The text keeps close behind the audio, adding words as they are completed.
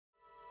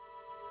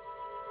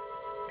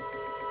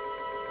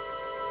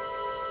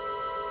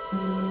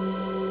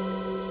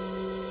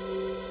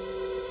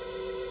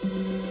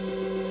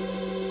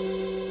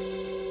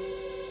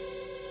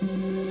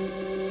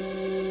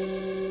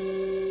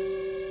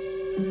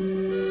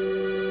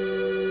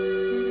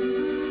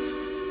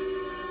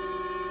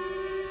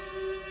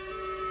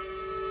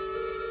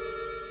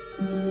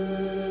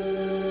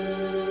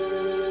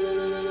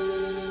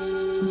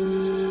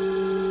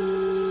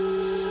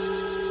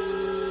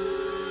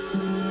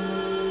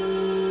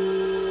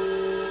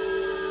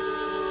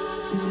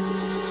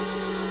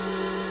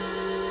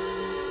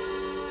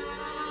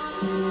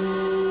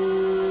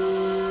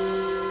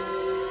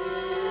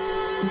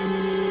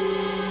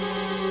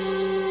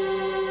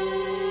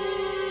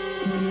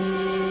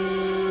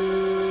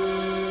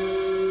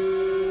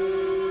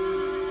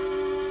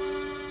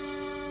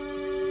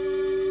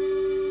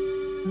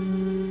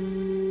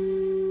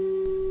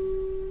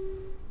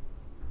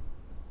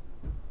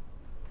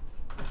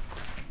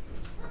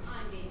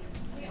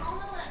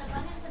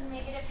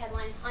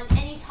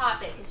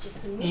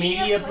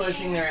Media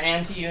pushing their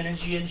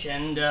anti-energy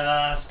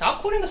agenda.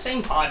 Stop quoting the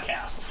same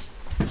podcasts.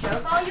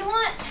 Joke all you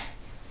want.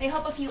 They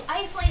hope a few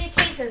isolated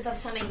cases of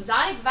some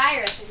exotic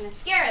virus are going to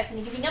scare us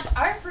into giving up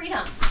our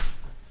freedoms.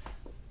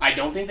 I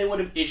don't think they would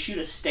have issued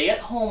a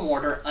stay-at-home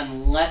order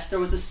unless there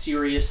was a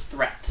serious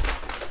threat.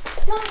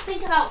 Don't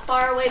think about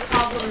faraway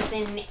problems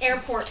in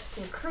airports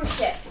and cruise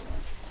ships.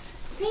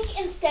 Think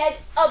instead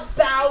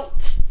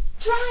about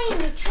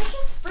drying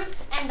nutritious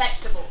fruits and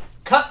vegetables.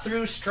 Cut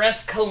through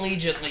stress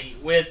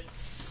collegiately with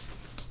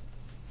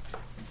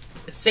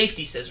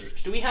safety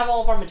scissors. Do we have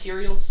all of our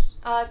materials?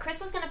 Chris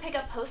was going to pick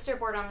up poster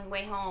board on the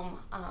way home,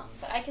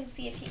 but I can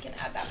see if he can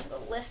add that to the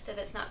list if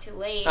it's not too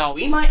late. Oh,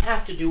 we might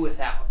have to do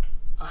without.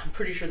 I'm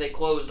pretty sure they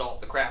closed all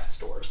the craft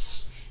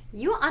stores.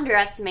 You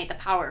underestimate the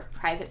power of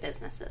private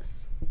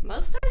businesses.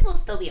 Most stores will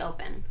still be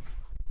open.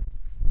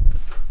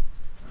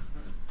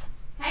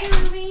 Hey,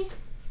 Ruby.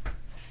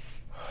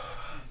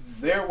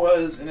 There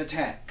was an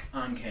attack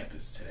on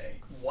campus today.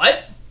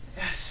 What?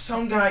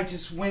 Some guy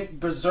just went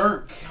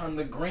berserk on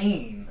the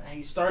green.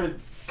 He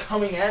started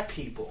coming at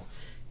people.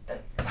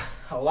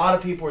 A lot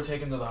of people were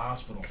taken to the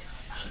hospital.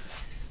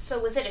 So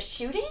was it a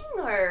shooting,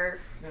 or?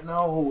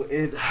 No,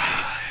 it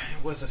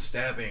was a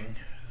stabbing.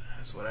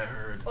 That's what I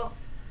heard. Well,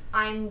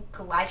 I'm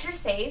glad you're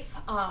safe.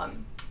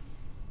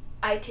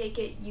 I take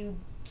it you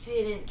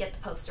didn't get the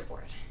poster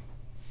board.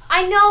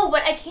 I know,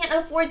 but I can't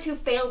afford to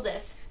fail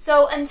this.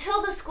 So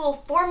until the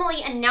school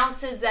formally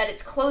announces that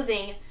it's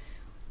closing,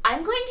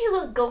 I'm going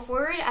to go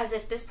forward as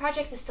if this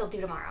project is still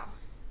due tomorrow.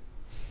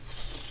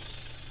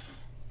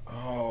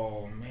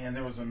 Oh, man,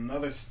 there was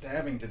another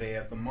stabbing today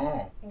at the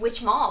mall.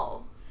 Which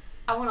mall?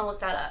 I want to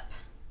look that up.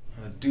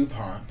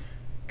 DuPont.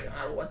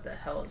 God, what the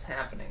hell is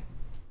happening?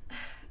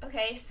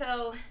 Okay,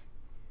 so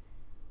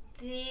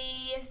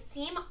they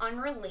seem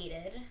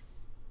unrelated.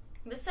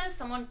 This says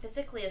someone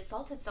physically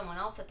assaulted someone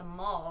else at the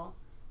mall,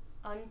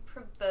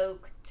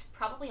 unprovoked,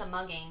 probably a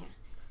mugging,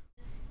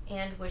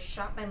 and was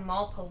shot by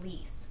mall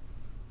police.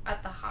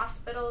 At the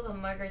hospital, the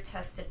mugger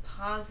tested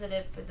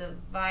positive for the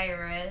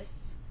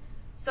virus.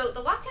 So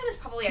the lockdown is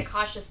probably a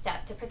cautious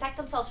step to protect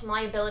themselves from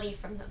liability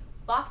from the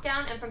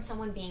lockdown and from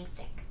someone being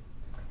sick.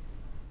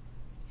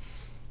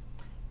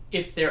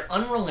 If they're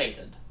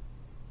unrelated,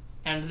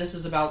 and this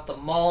is about the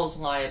mall's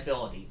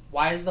liability,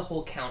 why is the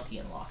whole county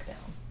in lockdown?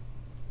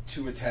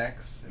 2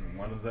 attacks, and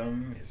one of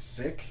them is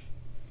sick?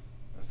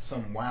 That's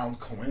some wild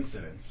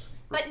coincidence.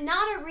 But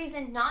not a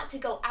reason not to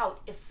go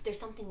out if there's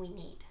something we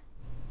need.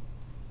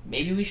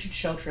 Maybe we should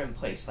shelter in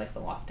place like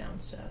the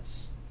lockdown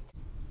says.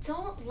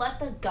 Don't let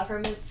the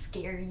government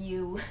scare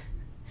you.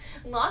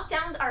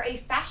 Lockdowns are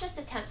a fascist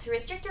attempt to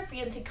restrict your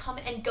freedom to come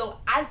and go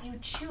as you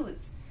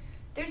choose.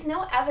 There's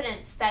no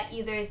evidence that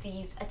either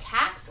these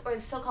attacks or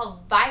the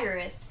so-called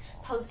virus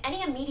pose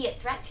any immediate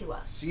threat to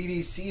us.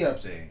 CDC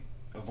update.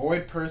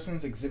 Avoid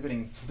persons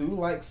exhibiting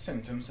flu-like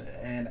symptoms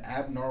and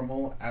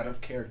abnormal,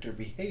 out-of-character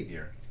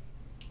behavior.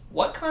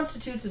 What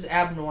constitutes as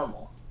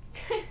abnormal?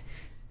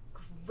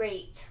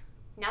 Great.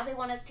 Now they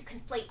want us to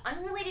conflate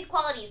unrelated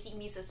qualities so you can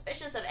be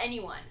suspicious of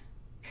anyone.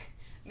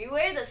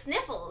 Beware the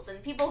sniffles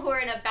and people who are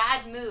in a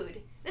bad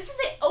mood. This is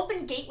an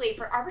open gateway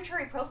for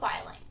arbitrary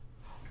profiling.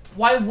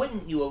 Why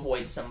wouldn't you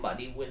avoid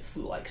somebody with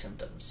flu-like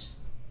symptoms?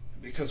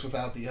 Because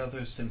without the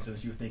other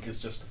symptoms, you think it's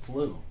just the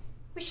flu.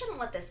 We shouldn't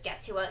let this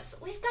get to us.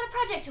 We've got a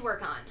project to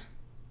work on.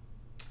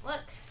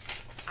 Look,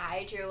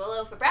 I drew a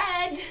loaf of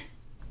bread.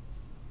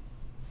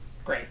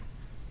 Great.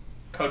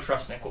 Coach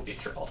Rusnick will be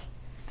thrilled.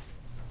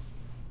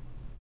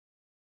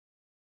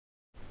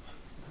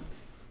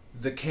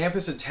 The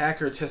campus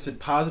attacker tested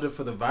positive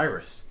for the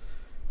virus.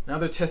 Now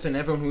they're testing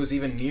everyone who was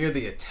even near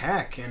the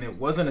attack, and it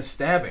wasn't a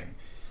stabbing.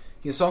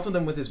 He assaulted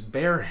them with his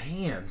bare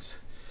hands.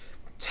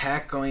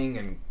 Tackling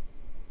and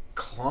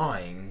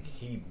clawing,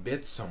 he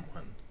bit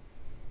someone.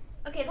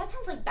 Okay, that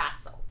sounds like bath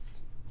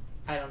salts.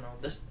 I don't know.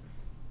 This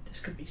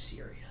could be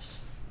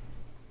serious.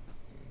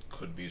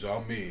 Could be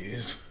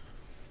zombies.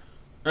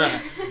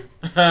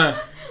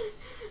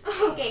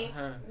 Okay,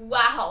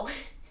 wow.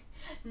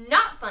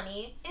 Not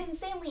funny,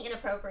 insanely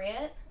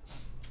inappropriate.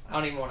 I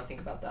don't even want to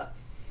think about that.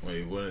 Well,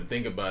 you wouldn't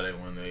think about it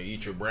when they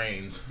eat your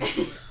brains.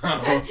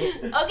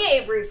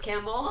 Okay, Bruce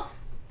Campbell.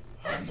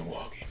 I'm the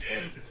Walking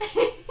Dead.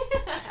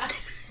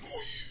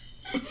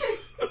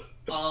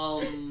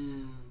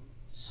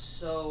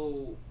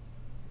 So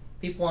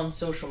people on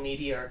social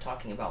media are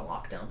talking about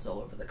lockdowns all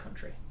over the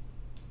country.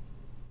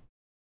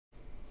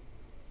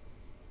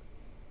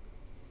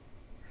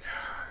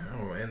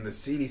 Oh, and the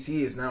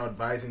CDC is now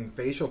advising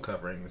facial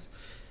coverings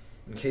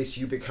in case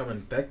you become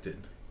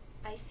infected.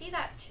 I see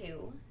that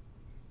too.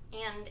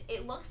 And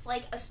it looks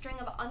like a string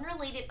of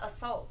unrelated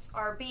assaults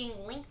are being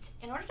linked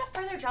in order to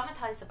further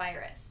dramatize the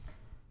virus.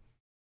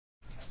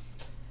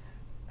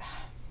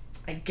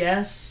 I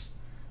guess,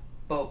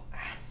 but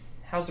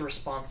how's the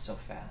response so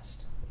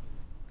fast?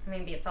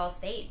 Maybe it's all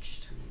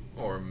staged.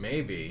 Or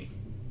maybe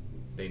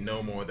they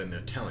know more than they're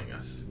telling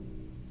us.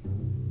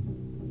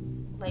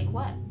 Like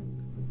what?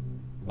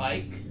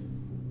 Like,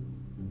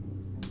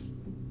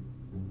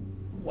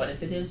 what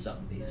if it is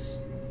zombies?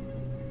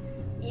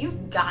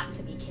 You've got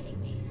to be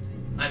kidding me.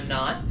 I'm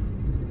not.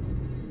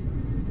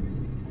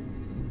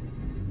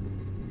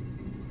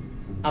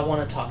 I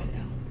want to talk it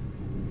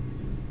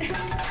out.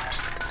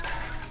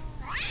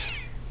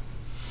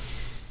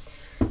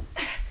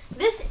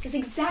 This is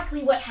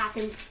exactly what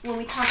happens when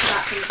we talk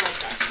about things like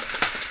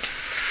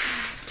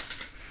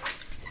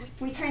this.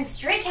 We turn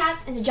stray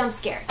cats into jump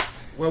scares.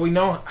 Well, we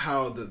know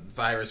how the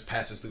virus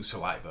passes through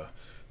saliva.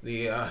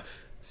 The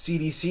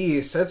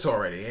CDC said so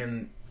already,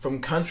 and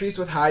from countries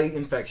with high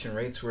infection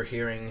rates, we're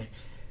hearing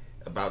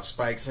about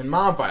spikes in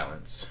mob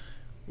violence,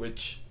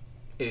 which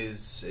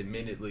is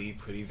admittedly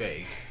pretty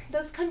vague.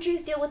 Those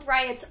countries deal with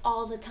riots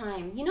all the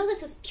time. You know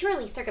this is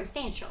purely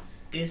circumstantial.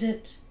 Is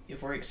it?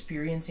 If we're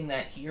experiencing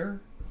that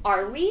here?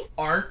 Are we?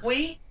 Aren't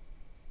we?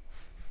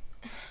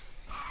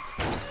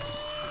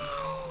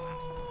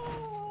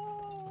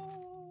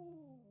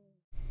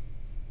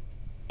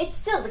 It's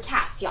still the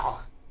cats,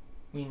 y'all.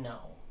 We know.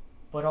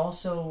 But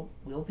also,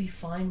 we'll be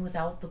fine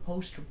without the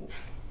poster board.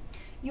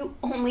 You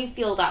only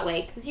feel that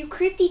way because you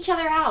creeped each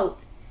other out.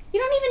 You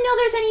don't even know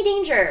there's any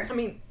danger. I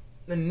mean,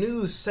 the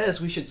news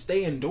says we should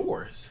stay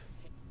indoors.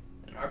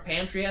 And our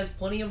pantry has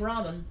plenty of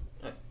ramen.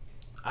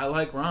 I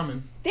like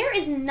ramen. There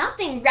is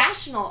nothing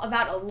rational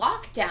about a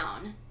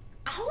lockdown.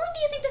 How long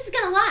do you think this is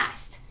gonna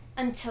last?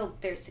 Until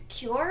there's a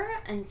cure?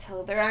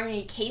 Until there aren't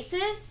any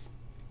cases?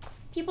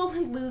 People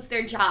would lose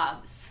their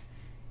jobs.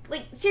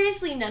 Like,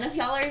 seriously, none of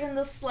y'all are even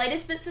the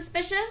slightest bit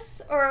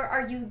suspicious? Or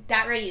are you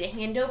that ready to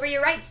hand over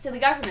your rights to the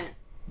government?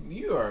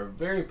 You are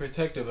very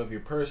protective of your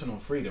personal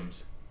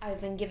freedoms.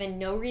 I've been given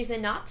no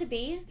reason not to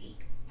be.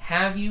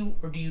 Have you,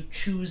 or do you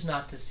choose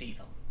not to see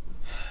them?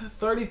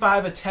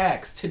 35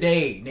 attacks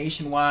today,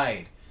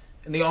 nationwide.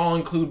 And they all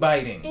include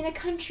biting. In a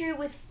country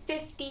with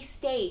 50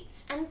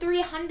 states and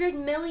 300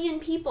 million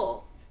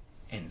people.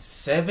 And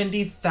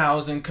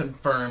 70,000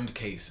 confirmed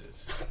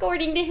cases.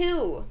 According to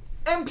who?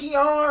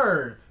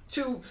 NPR!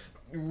 To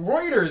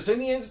Reuters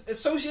and the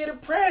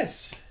Associated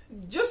Press.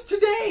 Just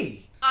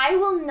today. I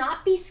will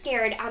not be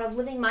scared out of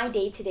living my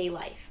day-to-day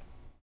life.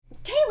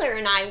 Taylor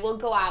and I will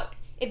go out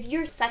if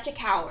you're such a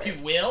coward. You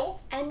will?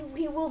 And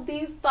we will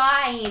be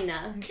fine.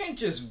 You can't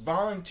just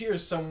volunteer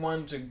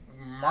someone to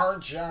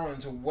march out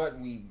into what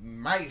we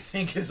might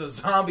think is a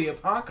zombie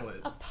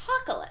apocalypse.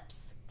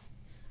 Apocalypse?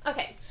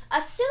 Okay,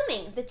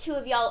 assuming the two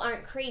of y'all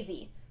aren't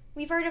crazy,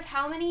 we've heard of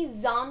how many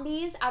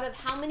zombies out of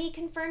how many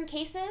confirmed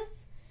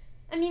cases?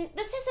 I mean,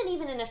 this isn't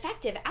even an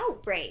effective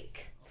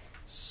outbreak.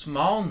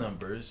 Small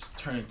numbers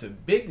turn into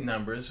big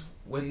numbers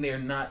when they're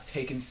not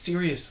taken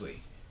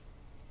seriously.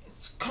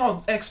 It's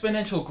called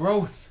exponential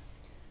growth.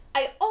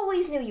 I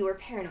always knew you were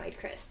paranoid,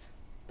 Chris.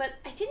 But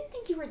I didn't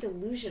think you were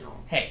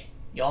delusional. Hey,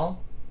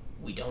 y'all,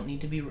 we don't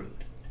need to be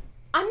rude.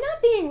 I'm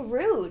not being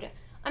rude.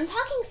 I'm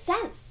talking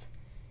sense.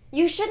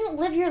 You shouldn't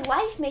live your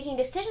life making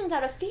decisions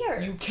out of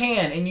fear. You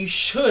can and you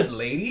should,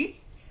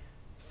 lady.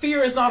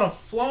 Fear is not a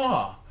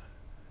flaw.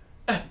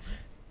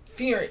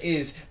 Fear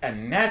is a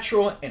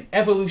natural and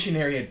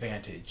evolutionary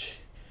advantage.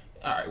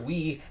 Alright,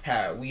 we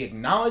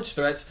acknowledge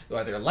threats,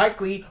 whether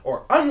likely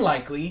or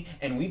unlikely,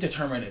 and we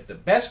determine if the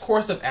best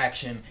course of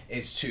action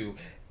is to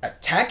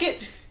attack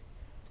it,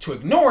 to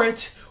ignore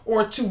it,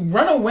 or to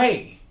run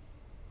away.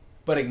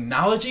 But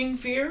acknowledging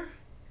fear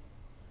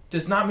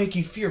does not make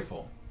you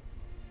fearful.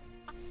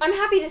 I'm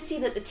happy to see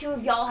that the two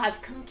of y'all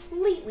have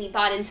completely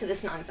bought into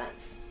this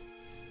nonsense.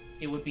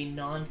 It would be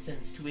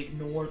nonsense to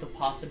ignore the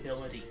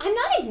possibility. I'm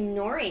not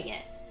ignoring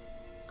it.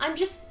 I'm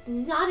just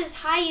not as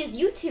high as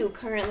you two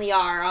currently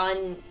are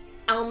on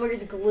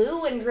Elmer's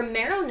glue and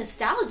Romero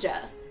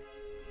nostalgia.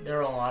 There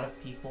are a lot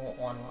of people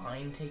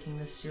online taking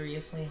this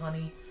seriously,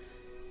 honey.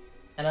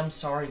 And I'm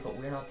sorry, but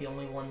we're not the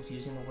only ones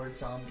using the word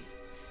zombie.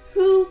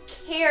 Who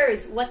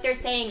cares what they're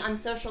saying on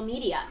social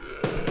media?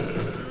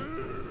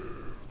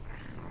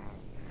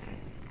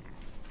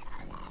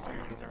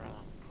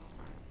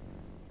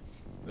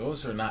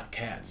 Those are not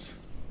cats.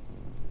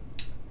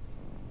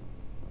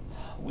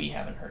 We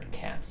haven't heard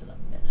cats in a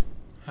minute.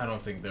 I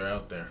don't think they're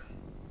out there.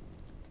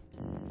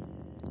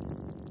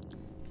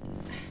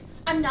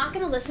 I'm not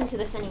gonna listen to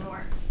this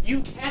anymore.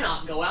 You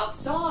cannot go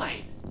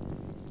outside.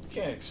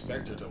 Can't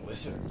expect her to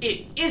listen.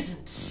 It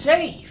isn't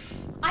safe.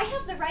 I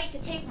have the right to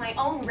take my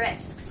own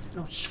risks.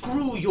 No,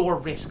 screw your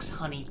risks,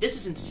 honey. This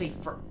isn't safe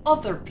for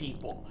other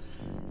people.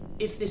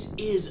 If this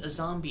is a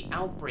zombie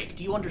outbreak,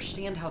 do you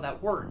understand how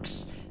that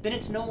works? Then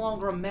it's no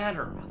longer a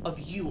matter of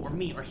you or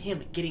me or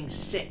him getting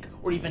sick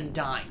or even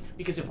dying.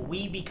 Because if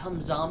we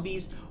become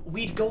zombies,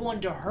 we'd go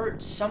on to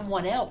hurt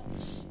someone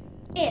else.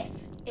 If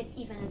it's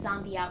even a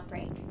zombie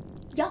outbreak.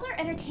 Y'all are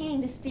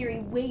entertaining this theory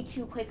way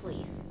too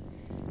quickly.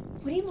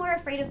 What are you more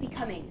afraid of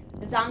becoming?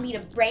 A zombie to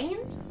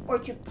brains or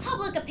to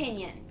public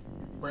opinion?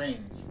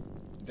 Brains.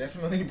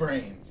 Definitely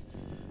brains.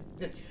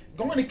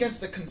 Going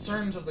against the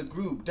concerns of the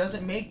group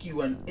doesn't make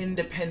you an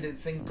independent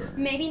thinker.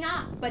 Maybe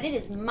not, but it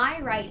is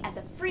my right as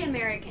a free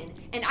American,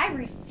 and I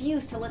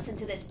refuse to listen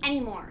to this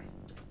anymore.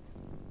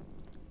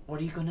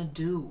 What are you gonna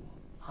do,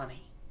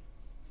 honey?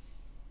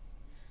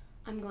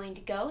 I'm going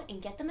to go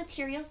and get the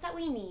materials that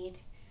we need,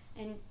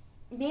 and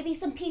maybe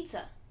some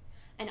pizza.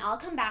 And I'll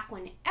come back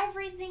when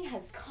everything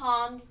has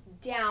calmed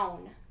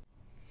down.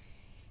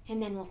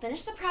 And then we'll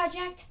finish the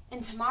project,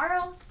 and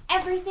tomorrow,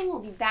 everything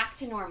will be back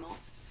to normal.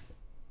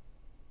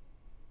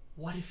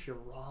 What if you're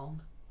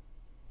wrong?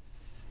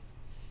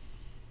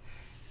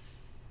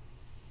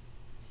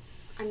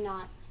 I'm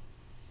not.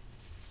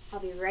 I'll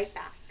be right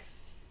back.